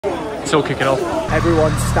It's all kicking off.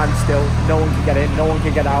 Everyone stands still. No one can get in. No one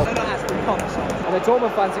can get out. And the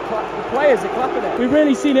Dortmund fans are the players are clapping it. We've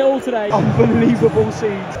really seen it all today. Unbelievable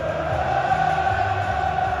scenes.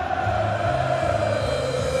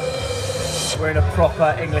 We're in a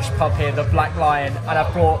proper English pub here, the Black Lion, and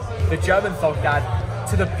I've brought the German thogden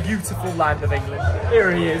to the beautiful land of England.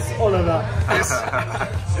 Here he is, Oliver.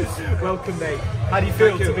 Welcome, mate. How do you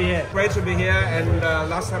feel to be here? Great to be here. And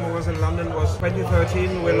last time I was in London was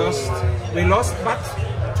 2013. We lost,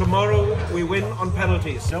 but tomorrow we win on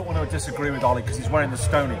penalties. I don't want to disagree with Ollie because he's wearing the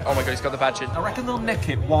Stony. Oh my god, he's got the badge in. I reckon they'll nick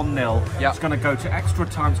it 1-0. Yeah. It's going to go to extra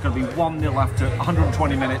time. It's going to be 1-0 after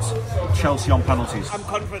 120 minutes. Chelsea on penalties. I'm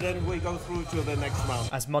confident we go through to the next round.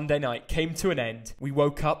 As Monday night came to an end, we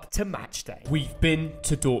woke up to match day. We've been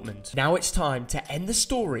to Dortmund. Now it's time to end the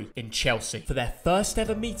story in Chelsea for their first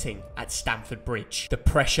ever meeting at Stamford Bridge. The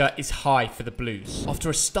pressure is high for the Blues. After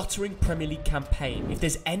a stuttering Premier League campaign, if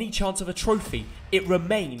there's any chance of a trophy, it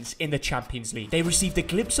remains in the Champions League. They received a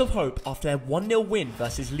glimpse of hope after their 1-0 win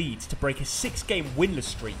versus Leeds to break a 6-game winless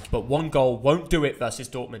streak, but one goal won't do it versus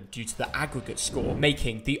Dortmund due to the aggregate score,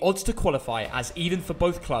 making the odds to qualify as even for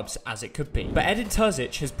both clubs as it could be. But Edin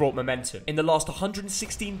Terzic has brought momentum. In the last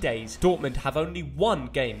 116 days, Dortmund have only won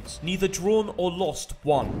games, neither drawn or lost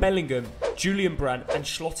one. Bellingham, Julian Brandt and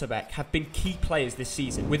Schlotterbeck have been key players this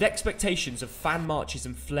season. With expectations of fan marches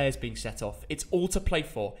and flares being set off, it's all to play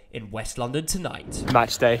for in West London tonight.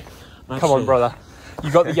 Match day. Come on, brother.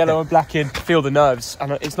 You got the yellow and black in. Feel the nerves.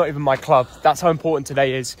 And it's not even my club. That's how important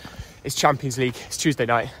today is. It's Champions League. It's Tuesday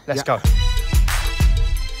night. Let's go.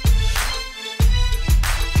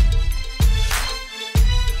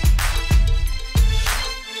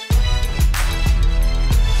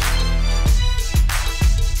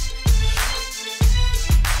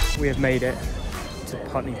 We have made it to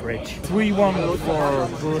Putney Bridge. 3-1 for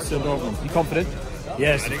Borussia Dortmund. You confident?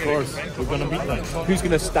 Yes, of course. We're going to beat them. Who's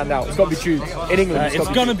going to stand out? It's got to be Jude. In England, It's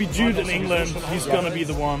going to be Jude in England. He's going to be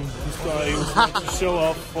the one. He's going to show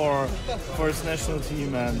up for his national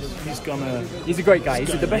team, and He's a great guy.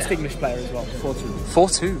 He's the best English player as well.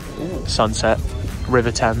 4-2. 4-2. Sunset,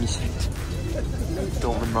 River Thames,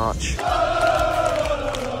 Dortmund March.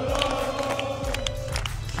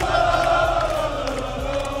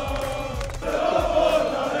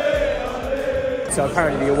 So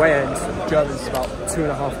apparently the away end for the Germans is about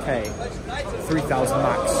 2.5k, 3,000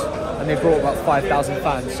 max, and they brought about 5,000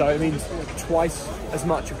 fans. So it means twice as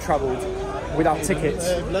much have travelled without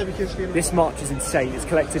tickets. This march is insane. It's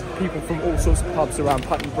collected people from all sorts of pubs around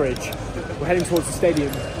Putney Bridge. We're heading towards the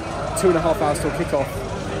stadium. 2.5 hours till kickoff.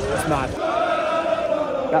 It's mad.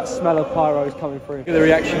 That smell of pyro is coming through. Look at the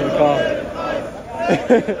reaction in the car.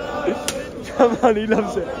 Come on, he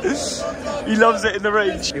loves it. He loves it in the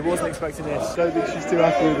range. He wasn't expecting this. Don't think she's too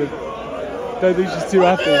happy with him. Don't think she's too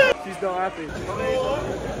happy. She's not happy.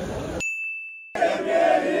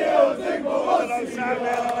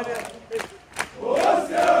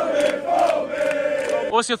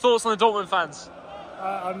 What's your thoughts on the Dortmund fans?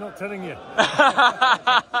 I'm not telling you.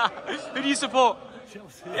 Who do you support?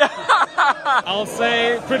 Chelsea. I'll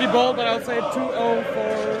say pretty bold, but I'll say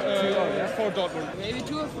 2-0 for Dortmund. Maybe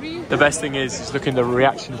 2 or 3. The best thing is looking at the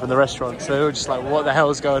reaction from the restaurant. So they're just like, what the hell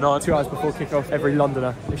is going on? 2 hours before kickoff, every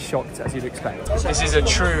Londoner is shocked, as you'd expect. This is a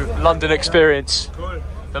true London experience.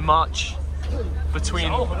 The march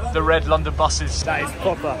between the red London buses. That is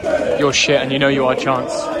proper. You're shit and you know you are a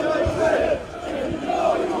chance.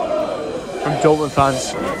 From Dortmund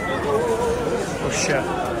fans. Oh shit.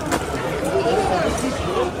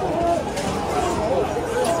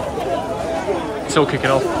 It's all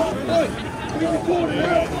kicking off.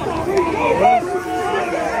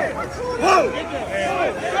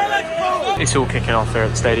 It's all kicking off here at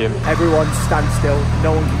the stadium. Everyone stands still.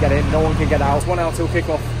 No one can get in. No one can get out. It's 1 hour till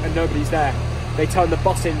kickoff and nobody's there. They turn the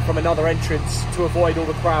bus in from another entrance to avoid all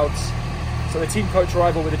the crowds. So the team coach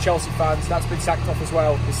arrival with the Chelsea fans, that's been sacked off as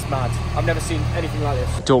well. This is mad. I've never seen anything like this.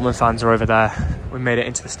 The Dortmund fans are over there. We made it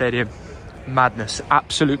into the stadium. Madness,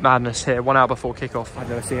 absolute madness here, 1 hour before kickoff. I've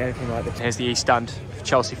never seen anything like this. Here's the East Stand for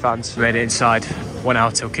Chelsea fans. We made it inside, 1 hour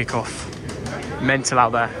till kickoff. Mental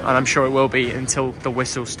out there, and I'm sure it will be until the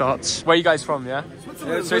whistle starts. Where are you guys from, yeah?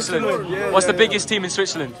 Switzerland. Yeah, What's the biggest team in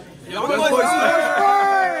Switzerland?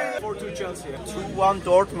 4-2 Chelsea. 2-1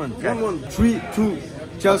 Dortmund. 3-2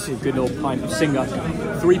 Chelsea. Good old pint of Singer.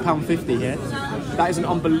 £3.50 here. That is an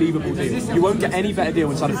unbelievable deal. You won't get any better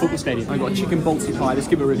deal inside a football stadium. I've got a chicken balti pie. Let's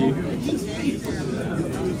give it a review.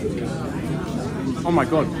 Oh my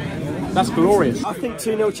god. That's glorious. I think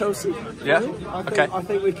 2-0 Chelsea. Yeah? I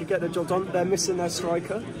think we could get the job done. They're missing their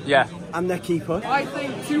striker. Yeah. And their keeper. I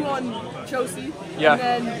think 2-1 Chelsea. Yeah.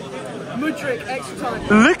 And then Mudryk, extra time.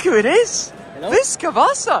 Look who it is! This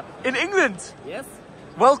Cavassa in England. Yes.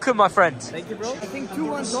 Welcome, my friend. Thank you, bro. I think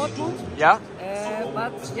 2-1 Dortmund. Yeah?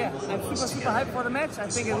 But yeah, I'm super hyped for the match. I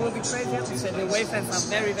think it will be crazy. As you said, the away fans are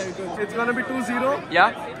very good. It's gonna be 2-0.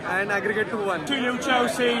 Yeah? And aggregate 2-1. 2-0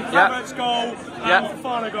 Chelsea, Yeah. Havertz goal, Yeah. and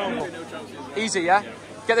Fofana goal. Easy, yeah?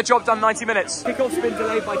 Get the job done 90 minutes. Kickoff's been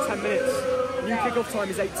delayed by 10 minutes. New kickoff time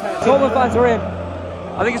is 8:10. Dortmund fans are in.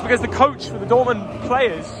 I think it's because the coach for the Dortmund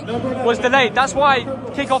players was delayed. That's why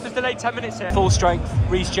kickoff is delayed 10 minutes here. Full strength,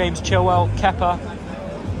 Reece James, Chilwell, Kepa.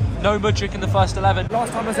 No Mudryk in the first 11.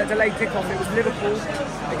 Last time I was at delayed kickoff, it was Liverpool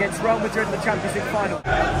against Real Madrid in the Champions League final.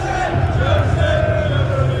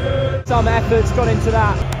 Some effort's gone into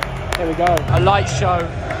that. Here we go. A light show.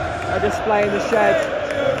 A display in the shed.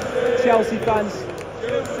 Chelsea fans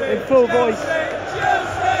in full voice.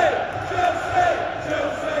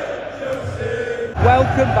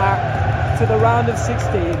 Welcome back to the round of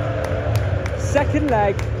 16. Second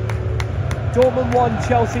leg. Dortmund 1,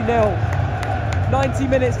 Chelsea 0. 90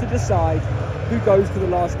 minutes to decide who goes to the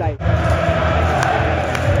last 8.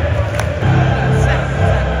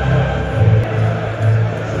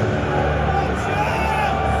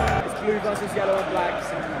 It's blue versus yellow and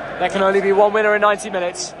black. There can only be one winner in 90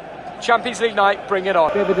 minutes. Champions League night, bring it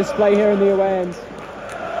on. Bit of a display here in the away end.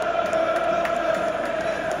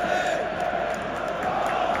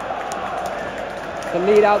 To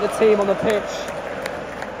lead out the team on the pitch.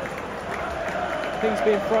 Things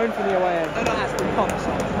being thrown from the away end. No, that's been pumped.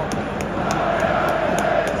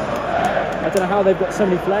 I don't know how they've got so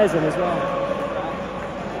many flares in as well.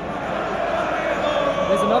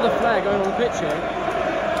 There's another flare going on the pitch here.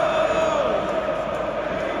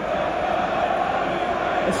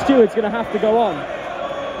 The steward's going to have to go on.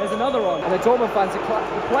 There's another one. And the Dortmund fans are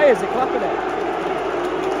the players are clapping it.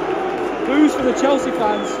 Booze for the Chelsea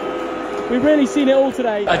fans. We've really seen it all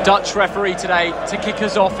today. A Dutch referee today to kick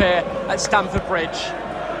us off here at Stamford Bridge.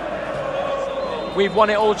 We've won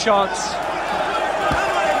it all chance.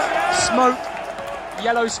 Smoke,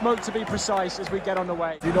 yellow smoke to be precise, as we get on the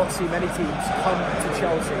way. Do not see many teams come to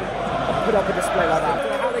Chelsea and put up a display like that. I don't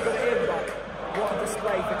know how they got it in, but what a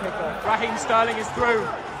display for kickoff. Raheem Sterling is through.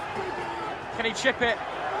 Can he chip it?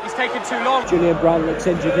 He's taken too long. Julian Brandt looks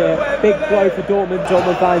injured here. Big blow for Dortmund.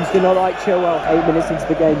 Dortmund fans do not like Chilwell. 8 minutes into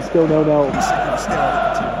the game, still 0-0.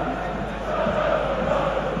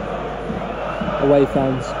 Away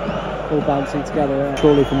fans all bouncing together.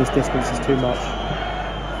 Surely from this distance is too much.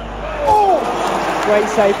 Great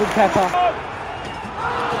save from Kepa.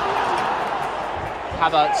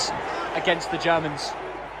 Havertz against the Germans.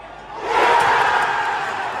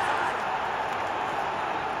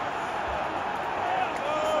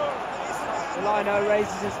 Lino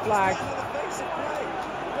raises his flag.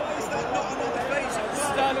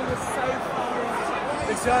 Sterling was so far.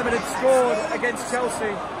 The German had scored against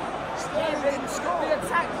Chelsea. 38 minutes gone 0-0.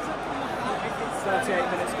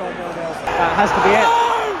 That has to be it.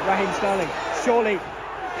 Raheem Sterling. Surely.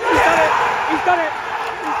 He's done it. He's done it.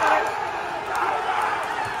 He's done it.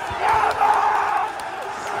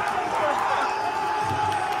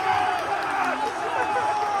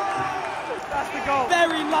 That's the goal.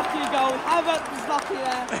 Very lucky goal. Havertz was lucky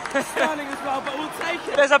there. Sterling as well, but we'll take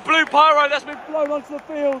it. There's a blue pyro that's been Blown onto the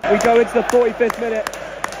field. We go into the 45th minute.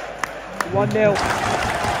 1-0.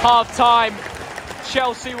 half time.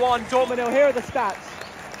 Chelsea 1, Dortmund 0. Here are the stats.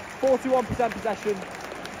 41% possession.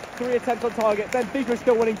 3 attempts on target. Benfica is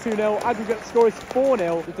still winning 2-0. Aggregate score is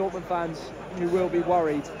 4-0. The Dortmund fans, you will be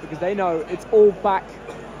worried because they know it's all back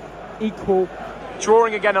equal.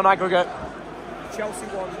 Drawing again on aggregate. Chelsea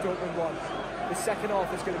 1, Dortmund 1. The second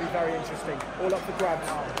half is going to be very interesting. All up for grabs.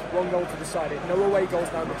 One goal to decide it. No away goals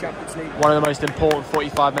now in the Champions League. One of the most important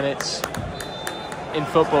 45 minutes in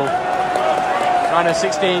football. Round of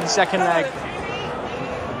 16, second leg.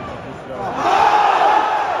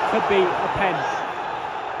 Could be a pen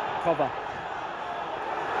cover.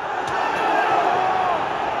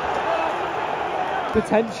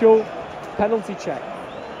 Potential penalty check.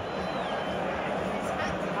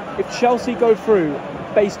 If Chelsea go through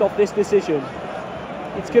based off this decision,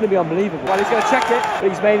 it's going to be unbelievable. Well, he's going to check it, but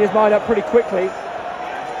he's made his mind up pretty quickly.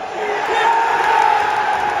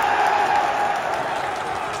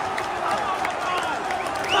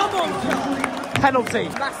 Come on, Chelsea! Penalty.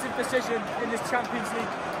 Massive decision in this Champions League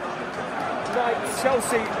night.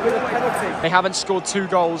 Chelsea with a penalty. They haven't scored 2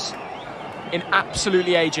 goals in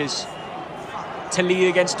absolutely ages. To lead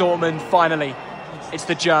against Dortmund, finally, it's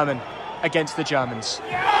the German against the Germans.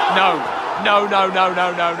 No.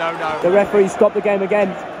 The referee stopped the game again.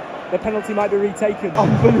 The penalty might be retaken.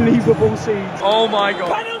 Unbelievable scenes. Oh my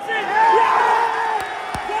God. Penalty!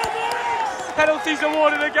 Penalties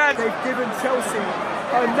awarded again. They've given Chelsea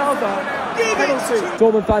another penalty.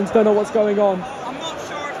 Dortmund fans don't know what's going on. I'm not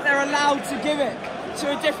sure if they're allowed to give it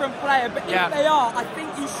to a different player, but if they are, I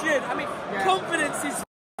think you should. I mean, confidence is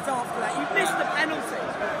after that. You've missed the penalty.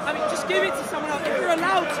 I mean, just give it to someone else. If you're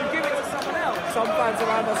allowed to, give it to someone else. Some fans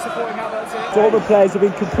around us supporting Havertz here. Dortmund players have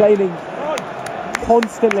been complaining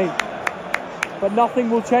constantly, but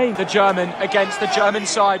nothing will change. The German against the German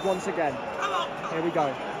side. Once again, here we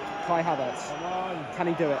go. Kai Havertz. Can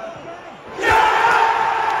he do it?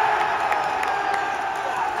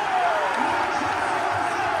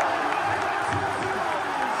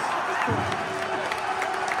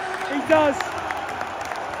 He does.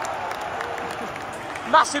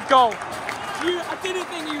 Massive goal. I didn't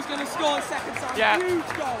think he was going to score a second time. Yeah.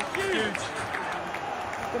 Huge goal. Huge.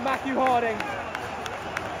 The Matthew Harding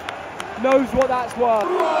knows what that's worth.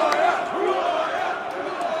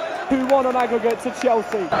 2-1 on aggregate to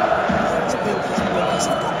Chelsea.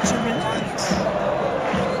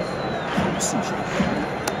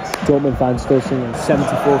 Dortmund fans still singing.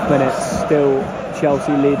 74th minute, still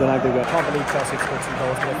Chelsea lead on aggregate. I can't believe Chelsea have scored 2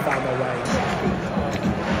 goals, but they've found their way.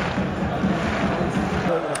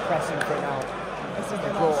 Dortmund are pressing for it now.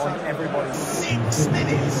 They brought on everybody. 6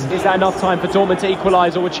 minutes. Is that enough time for Dortmund to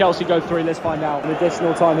equalise, or would Chelsea go 3? Let's find out. An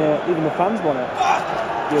additional time here. Even the fans want it.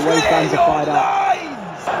 The away fans are fired up.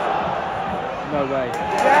 No way.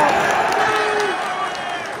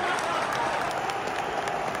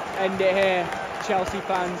 End it here. Chelsea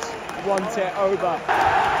fans want it over.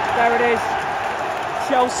 There it is.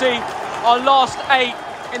 Chelsea are last 8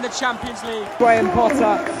 in the Champions League. Graham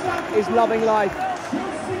Potter is loving life.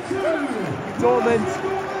 Dortmund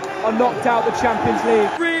are knocked out the Champions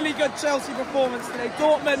League. Really good Chelsea performance today.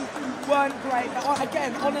 Dortmund weren't great. But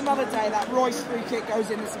again, on another day, that Royce free kick goes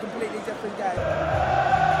in. It's a completely different game.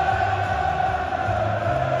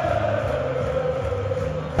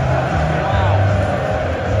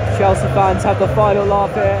 Chelsea fans have the final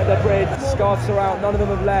laugh here at the bridge. Scarves are out, none of them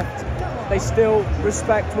have left. They still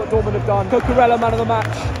respect what Dortmund have done. Cucurella, man of the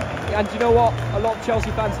match. And you know what? A lot of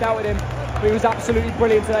Chelsea fans doubted him. But he was absolutely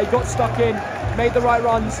brilliant today. Got stuck in, made the right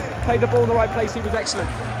runs, played the ball in the right place. He was excellent.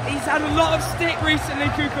 He's had a lot of stick recently,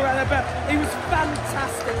 Cucurella, but he was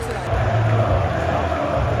fantastic today.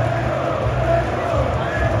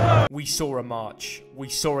 We saw a march, we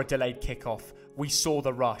saw a delayed kickoff, we saw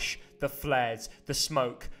the rush, the flares, the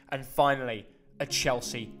smoke, and finally, a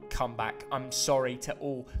Chelsea comeback. I'm sorry to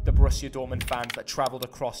all the Borussia Dortmund fans that travelled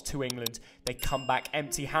across to England. They come back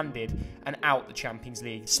empty-handed and out the Champions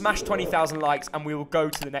League. Smash 20,000 likes and we will go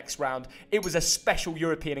to the next round. It was a special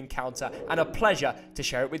European encounter and a pleasure to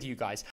share it with you guys.